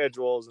with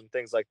schedules and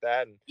things like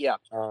that. And yeah,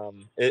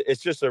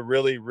 it's just a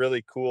really,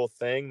 really cool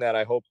thing that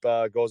I hope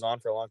goes on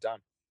for a long time.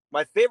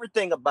 My favorite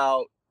thing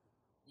about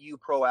you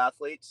pro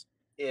athletes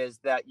is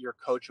that you're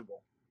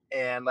coachable,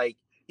 and like,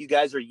 you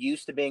guys are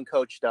used to being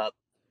coached up,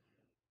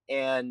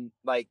 and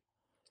like,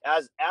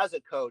 as a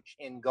coach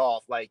in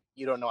golf, like,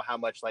 you don't know how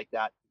much like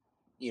that,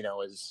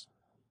 is,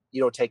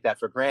 you don't take that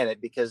for granted,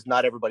 because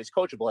not everybody's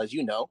coachable, as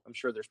you know. I'm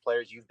sure there's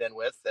players you've been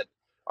with that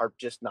are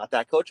just not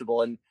that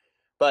coachable,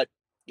 but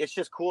it's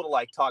just cool to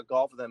like talk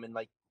golf with them, and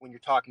like when you're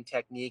talking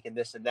technique and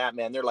this and that,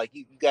 man, they're like,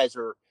 you guys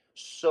are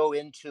so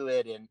into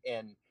it,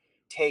 and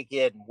take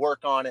it and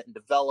work on it and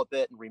develop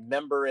it and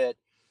remember it.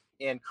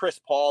 And Chris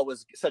Paul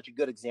was such a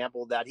good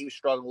example of that. He was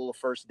struggling a little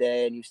first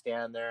day, and you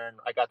stand there, and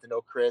I got to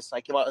know Chris. I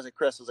came out, I was like,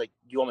 Chris, I was like,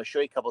 do you want me to show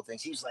you a couple of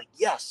things? He was like,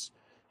 yes.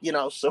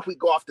 So we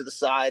go off to the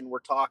side and we're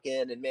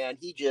talking, and man,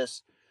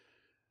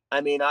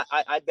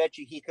 I bet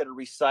you he could have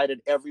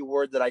recited every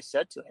word that I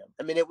said to him.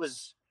 I mean, it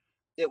was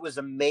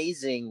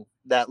amazing,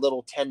 that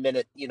little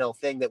 10-minute,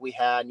 thing that we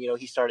had.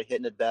 He started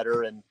hitting it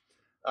better, and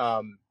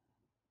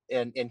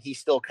he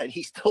still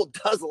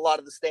does a lot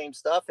of the same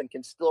stuff and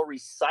can still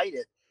recite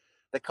it.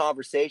 The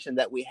conversation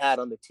that we had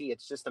on the tee,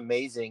 it's just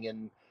amazing.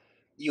 And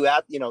you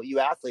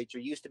athletes are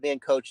used to being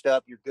coached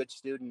up. You're good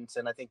students,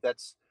 and I think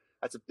that's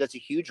a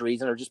huge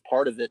reason, or just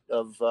part of it,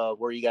 of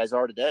where you guys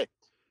are today.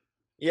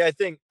 Yeah, I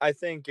think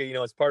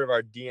it's part of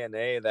our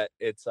DNA that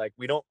it's like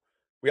we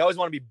always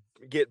want to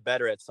get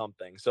better at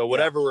something. So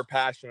whatever we're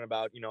passionate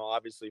about,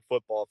 obviously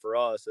football for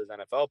us as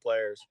NFL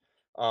players,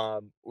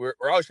 we're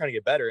always trying to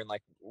get better, and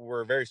like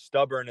we're very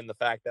stubborn in the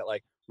fact that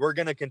like we're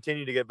gonna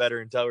continue to get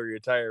better until we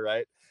retire,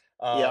 right?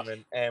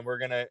 And we're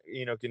gonna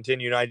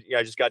continue. And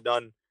I just got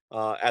done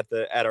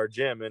at our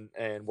gym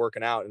and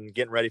working out and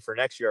getting ready for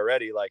next year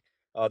already. Like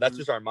that's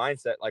just our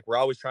mindset. Like we're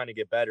always trying to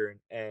get better,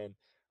 and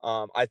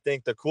I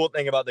think the cool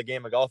thing about the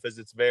game of golf is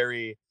it's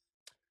very,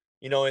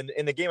 in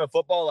the game of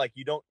football, like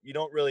you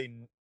don't really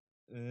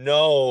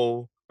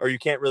know, or you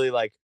can't really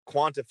like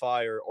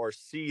quantify or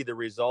see the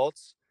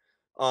results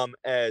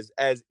as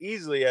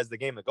easily as the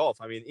game of golf.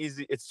 I mean,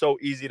 it's so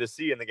easy to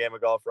see in the game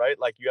of golf, right?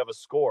 Like you have a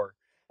score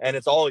and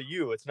it's all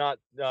you. It's not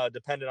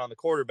dependent on the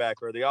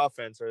quarterback or the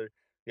offense or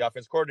the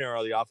offense coordinator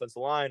or the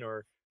offensive line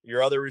or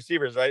your other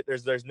receivers, right?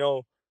 There's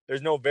no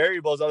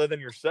variables other than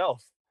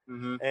yourself.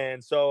 Mm-hmm.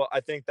 And so I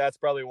think that's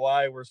probably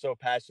why we're so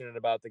passionate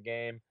about the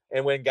game.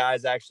 And when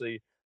guys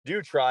actually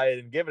do try it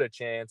and give it a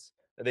chance,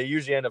 they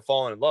usually end up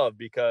falling in love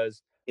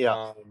because,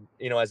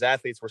 as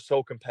athletes, we're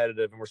so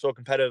competitive, and we're so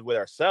competitive with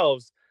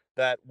ourselves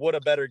that what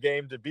a better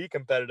game to be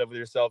competitive with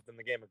yourself than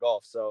the game of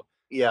golf. So,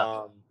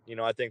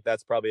 I think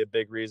that's probably a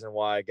big reason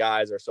why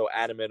guys are so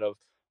adamant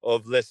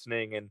of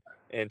listening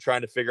and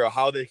trying to figure out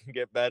how they can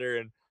get better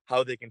and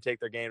how they can take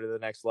their game to the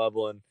next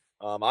level. And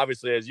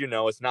obviously, as you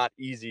know, it's not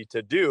easy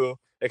to do,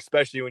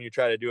 especially when you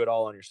try to do it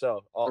all on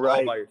yourself, all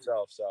by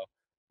yourself. So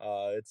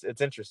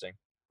it's interesting.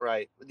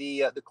 Right.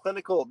 The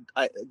clinical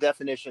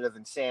definition of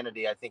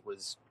insanity, I think,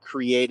 was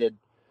created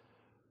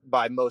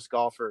by most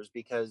golfers,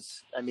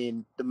 because I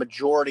mean, the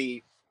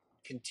majority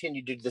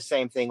continue to do the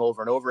same thing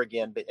over and over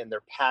again, and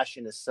their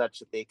passion is such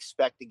that they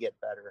expect to get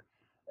better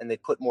and they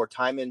put more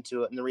time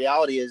into it. And the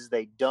reality is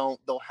they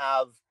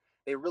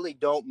really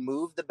don't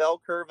move the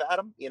bell curve,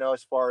 Adam,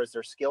 as far as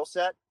their skill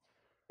set.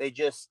 They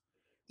just,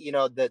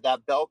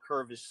 that bell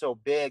curve is so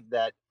big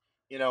that,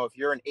 if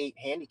you're an 8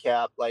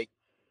 handicap, like,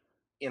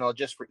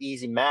 just for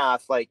easy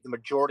math, like the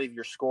majority of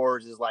your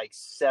scores is like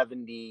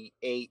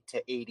 78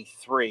 to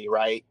 83,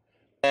 right?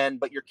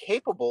 But you're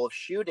capable of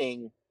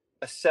shooting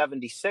a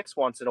 76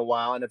 once in a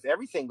while. And if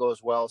everything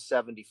goes well,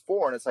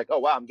 74. And it's like, oh,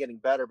 wow, I'm getting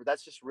better. But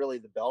that's just really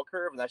the bell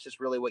curve. And that's just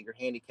really what your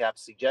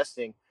handicap's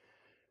suggesting.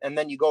 And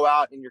then you go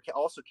out and you're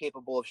also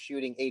capable of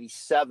shooting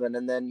 87.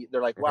 And then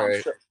they're like, wow,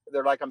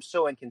 Right. I'm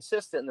so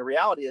inconsistent. And the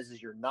reality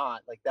is you're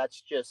not. Like,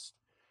 that's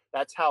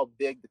how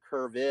big the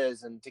curve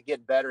is. And to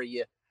get better,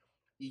 you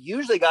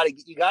usually got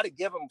to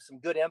give them some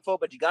good info,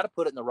 but you got to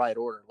put it in the right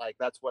order. Like,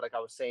 that's what, like I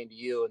was saying to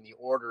you, in the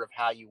order of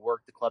how you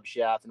work the club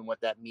shaft and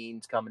what that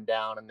means coming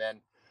down. And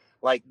then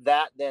like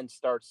that then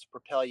starts to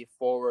propel you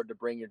forward to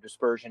bring your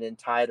dispersion in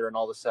tighter. And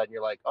all of a sudden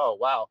you're like, oh,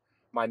 wow,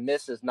 my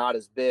miss is not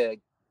as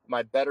big.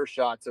 My better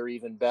shots are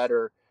even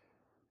better.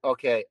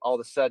 Okay. All of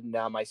a sudden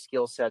now my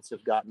skill sets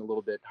have gotten a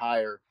little bit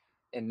higher,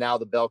 and now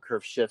the bell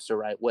curve shifts the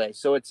right way.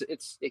 So it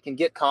can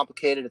get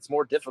complicated. It's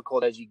more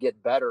difficult as you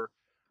get better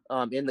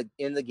in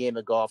the game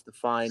of golf to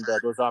find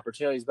those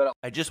opportunities. But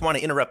I just want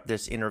to interrupt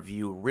this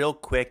interview real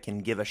quick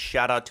and give a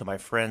shout out to my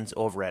friends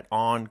over at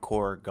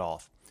Encore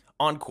Golf.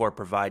 Encore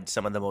provides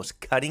some of the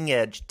most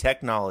cutting-edge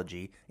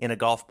technology in a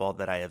golf ball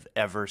that I have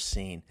ever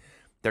seen.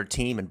 Their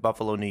team in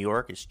Buffalo, New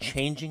York is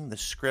changing the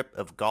script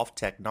of golf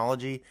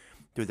technology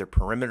through their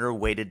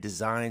perimeter-weighted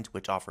designs,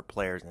 which offer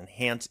players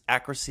enhanced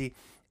accuracy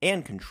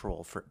and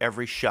control for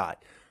every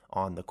shot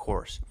on the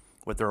course.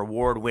 With their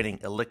award-winning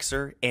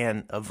Elixir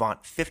and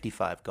Avant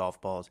 55 golf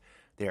balls,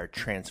 they are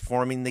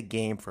transforming the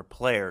game for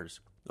players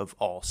of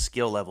all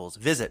skill levels.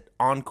 Visit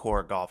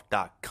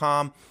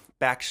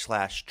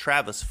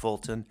encoregolf.com/Travis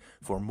Fulton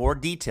for more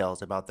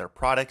details about their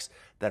products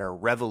that are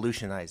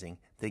revolutionizing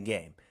the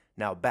game.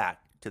 Now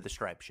back to the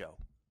Stripe Show.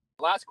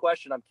 Last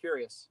question, I'm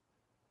curious.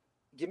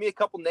 Give me a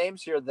couple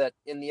names here that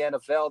in the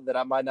NFL that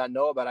I might not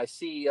know about. I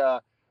see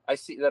that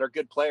are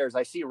good players.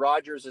 I see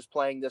Rodgers is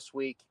playing this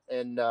week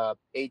in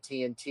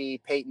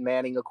AT&T. Peyton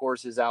Manning, of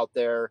course, is out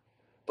there.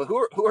 But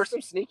who are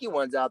some sneaky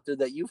ones out there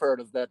that you've heard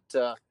of that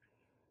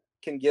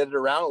can get it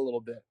around a little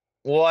bit?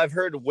 Well, I've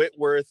heard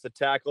Whitworth, the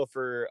tackle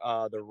for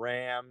the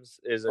Rams,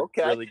 is a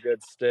really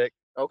good stick.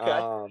 Okay.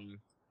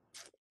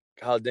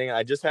 God dang it.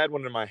 I just had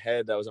one in my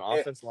head that was an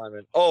offensive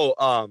lineman.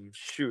 Oh,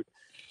 shoot.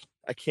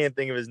 I can't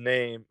think of his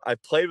name. I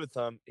played with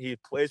him. He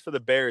plays for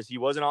the Bears. He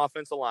was an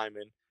offensive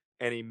lineman,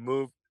 and he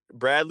moved.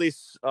 Bradley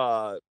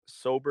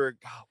Solberg.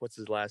 What's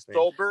his last name?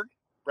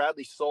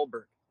 Bradley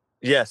Solberg.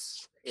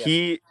 Yes. Yeah.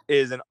 He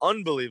is an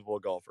unbelievable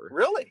golfer.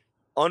 Really?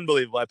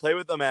 Unbelievable. I played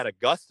with him at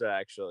Augusta,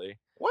 actually.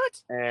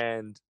 What?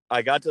 And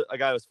I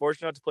was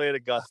fortunate enough to play at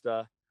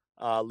Augusta.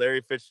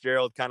 Larry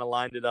Fitzgerald kind of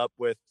lined it up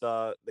with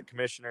the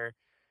commissioner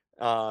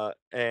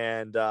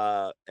and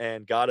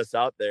got us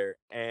out there.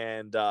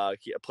 And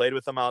he played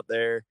with him out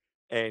there,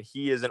 and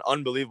he is an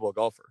unbelievable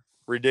golfer.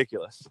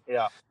 Ridiculous.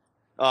 Yeah.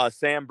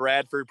 Sam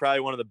Bradford, probably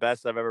one of the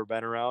best I've ever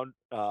been around.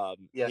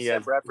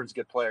 Sam Bradford's a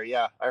good player.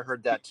 Yeah, I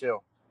heard that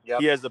too.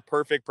 Yep. He has the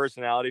perfect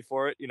personality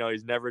for it.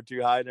 He's never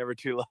too high, never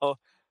too low.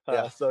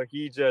 So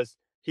he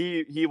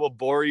will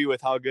bore you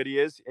with how good he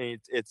is. And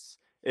it's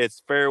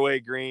fairway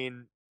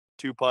green,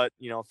 2-putt,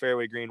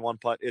 fairway green,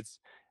 1-putt.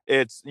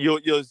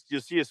 You'll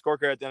see a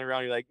scorecard at the end of the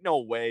round. You're like, no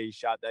way he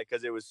shot that,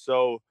 because it was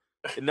so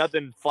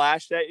nothing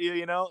flashed at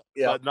you,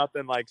 but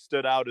nothing like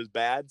stood out as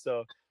bad.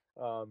 So,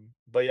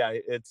 but yeah,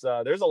 it's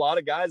there's a lot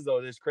of guys though.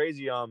 There's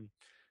crazy.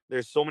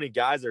 There's so many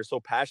guys that are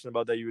so passionate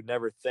about that you would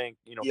never think.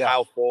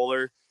 Kyle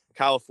Fuller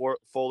for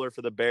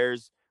the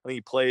Bears. I think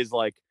he plays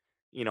like,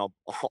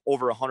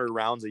 over 100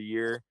 rounds a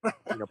year.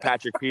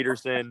 Patrick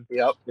Peterson.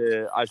 Yep.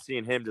 I've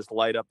seen him just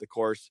light up the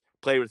course.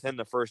 Played with him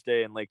the first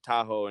day in Lake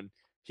Tahoe, and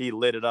he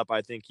lit it up.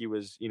 I think he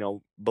was,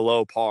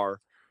 below par.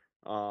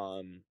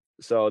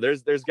 So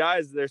there's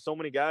so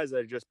many guys that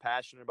are just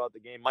passionate about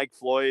the game. Mike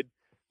Floyd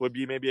would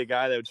be maybe a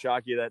guy that would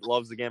shock you that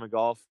loves the game of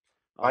golf.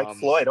 Mike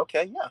Floyd.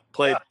 Okay. Yeah.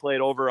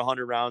 Played over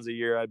 100 rounds a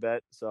year, I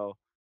bet. So,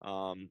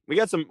 we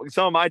got some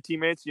of my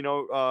teammates,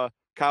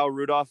 Kyle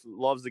Rudolph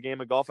loves the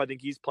game of golf. I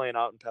think he's playing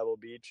out in Pebble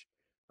Beach.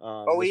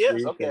 He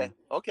is. Okay.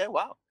 Okay.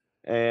 Wow.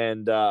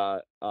 And,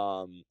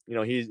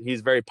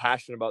 he's very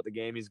passionate about the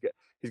game. He's got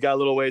a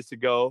little ways to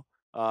go,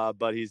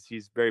 but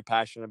he's very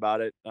passionate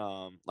about it.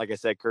 Like I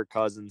said, Kirk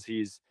Cousins,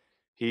 he's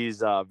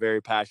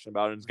very passionate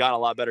about it, and he's gotten a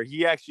lot better.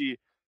 He actually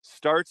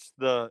starts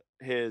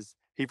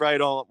he probably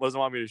doesn't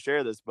want me to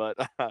share this, but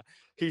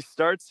he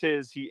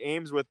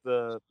aims with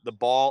the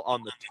ball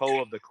on the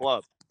toe of the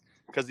club,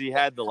 because he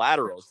had the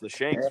laterals, the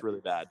shanks,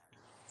 really bad.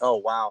 Oh,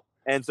 wow.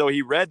 And so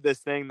he read this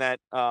thing that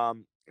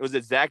was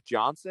it Zach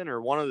Johnson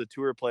or one of the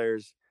tour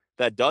players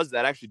that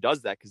actually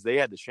does that, because they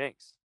had the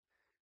shanks.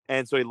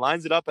 And so he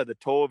lines it up at the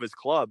toe of his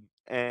club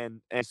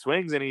and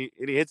swings, and he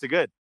hits it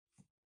good.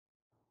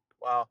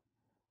 Wow.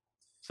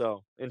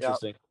 So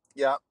interesting.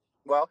 Yeah.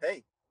 Well,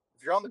 hey,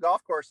 if you're on the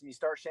golf course and you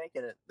start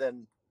shanking it,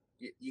 then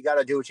you got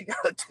to do what you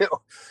got to do.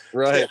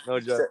 Right. No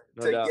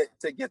doubt.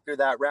 To get through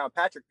that round.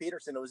 Patrick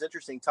Peterson, it was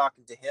interesting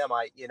talking to him.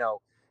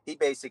 He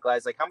basically, I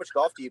was like, how much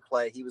golf do you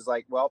play? He was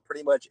like, well,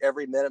 pretty much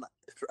every minute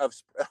of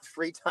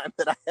free time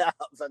that I have.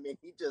 I mean,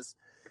 he just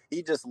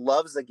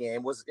loves the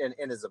game,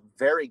 and is a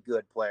very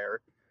good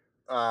player.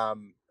 I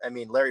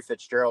mean, Larry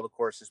Fitzgerald, of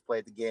course, has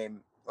played the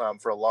game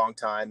for a long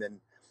time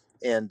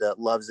and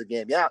loves the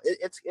game. Yeah,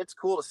 it's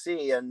cool to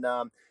see. And,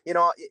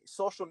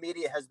 social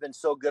media has been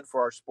so good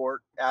for our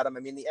sport, Adam.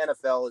 I mean, the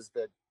NFL is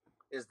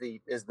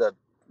the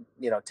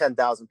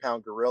 10,000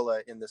 pound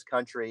gorilla in this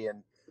country,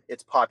 and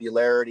its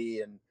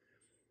popularity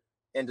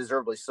and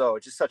deservedly so.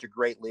 It's just such a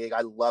great league.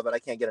 I love it. I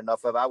can't get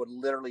enough of it. I would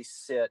literally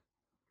sit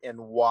and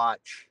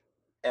watch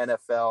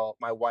NFL.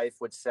 My wife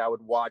would say I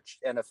would watch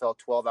NFL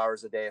 12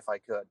 hours a day if I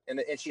could.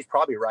 And she's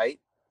probably right.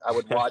 I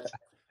would watch.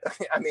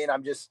 I mean,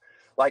 I'm just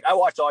like, I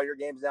watch all your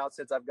games now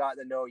since I've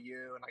gotten to know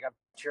you, and like I'm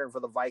cheering for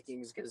the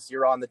Vikings because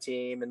you're on the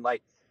team, and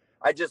like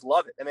I just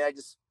love it. I mean,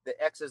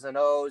 the X's and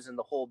O's and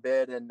the whole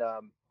bit,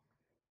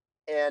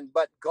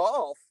 but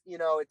golf,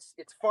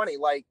 it's funny.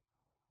 Like,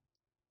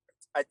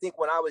 I think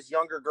when I was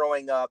younger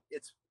growing up,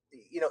 it's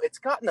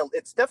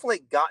definitely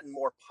gotten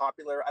more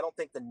popular. I don't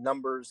think the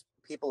numbers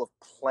people of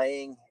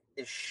playing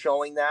is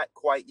showing that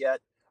quite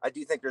yet. I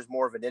do think there's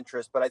more of an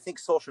interest, but I think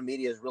social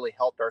media has really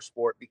helped our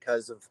sport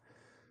because of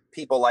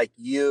people like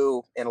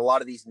you and a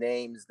lot of these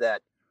names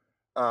that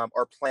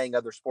are playing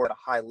other sport at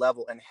a high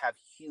level and have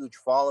huge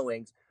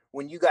followings.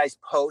 When you guys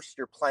post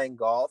you're playing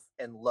golf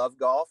and love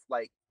golf,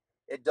 like,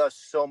 it does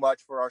so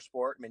much for our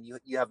sport. I mean,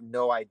 you have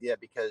no idea,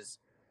 because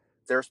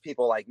there's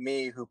people like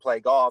me who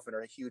play golf and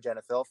are huge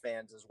NFL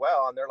fans as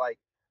well. And they're like,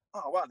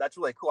 oh, wow, that's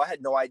really cool. I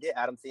had no idea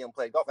Adam Thielen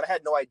played golf, and I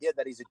had no idea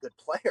that he's a good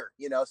player,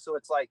 So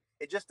it's like,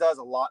 it just does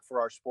a lot for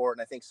our sport.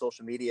 And I think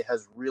social media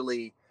has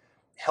really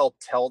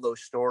helped tell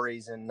those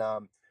stories. And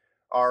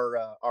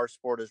our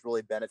sport has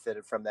really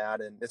benefited from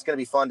that. And it's going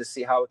to be fun to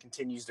see how it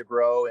continues to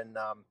grow,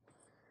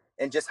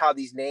 and just how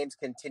these names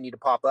continue to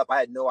pop up. I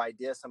had no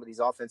idea some of these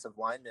offensive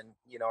linemen,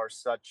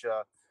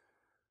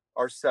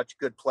 are such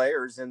good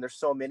players, and there's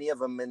so many of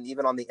them. And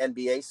even on the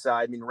NBA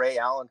side, I mean, Ray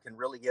Allen can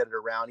really get it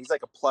around. He's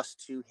like a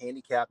 +2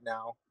 handicap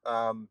now.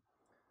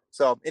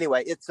 So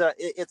anyway,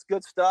 it's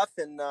good stuff.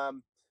 And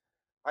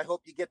I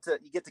hope you get to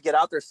get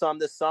out there some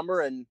this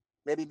summer and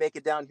maybe make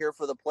it down here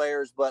for the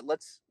players, but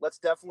let's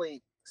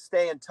definitely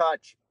stay in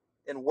touch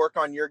and work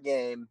on your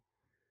game,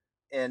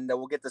 and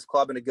we'll get this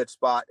club in a good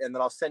spot. And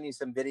then I'll send you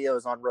some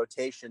videos on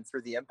rotation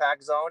through the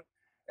impact zone,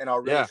 and I'll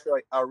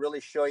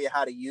really show you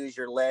how to use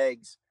your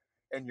legs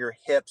and your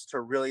hips to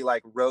really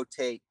like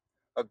rotate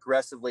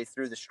aggressively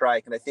through the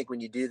strike. And I think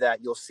when you do that,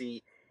 you'll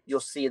see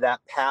that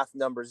path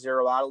number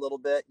 0 out a little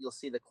bit. You'll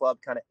see the club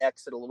kind of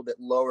exit a little bit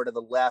lower to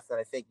the left. And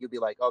I think you'll be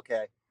like,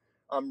 okay,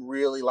 I'm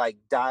really like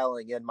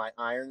dialing in my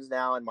irons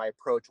now and my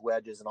approach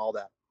wedges and all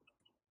that.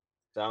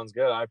 Sounds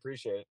good. I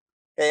appreciate it.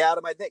 Hey,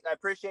 Adam, I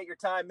appreciate your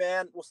time,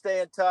 man. We'll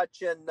stay in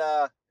touch, and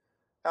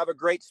have a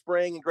great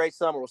spring and great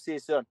summer. We'll see you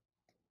soon.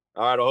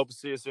 All right. I hope to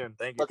see you soon.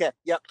 Thank you. Okay.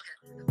 Yep.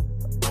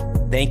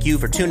 Thank you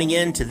for tuning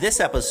in to this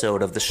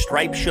episode of the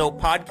Stripe Show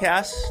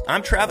podcast.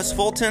 I'm Travis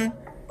Fulton.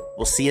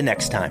 We'll see you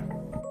next time.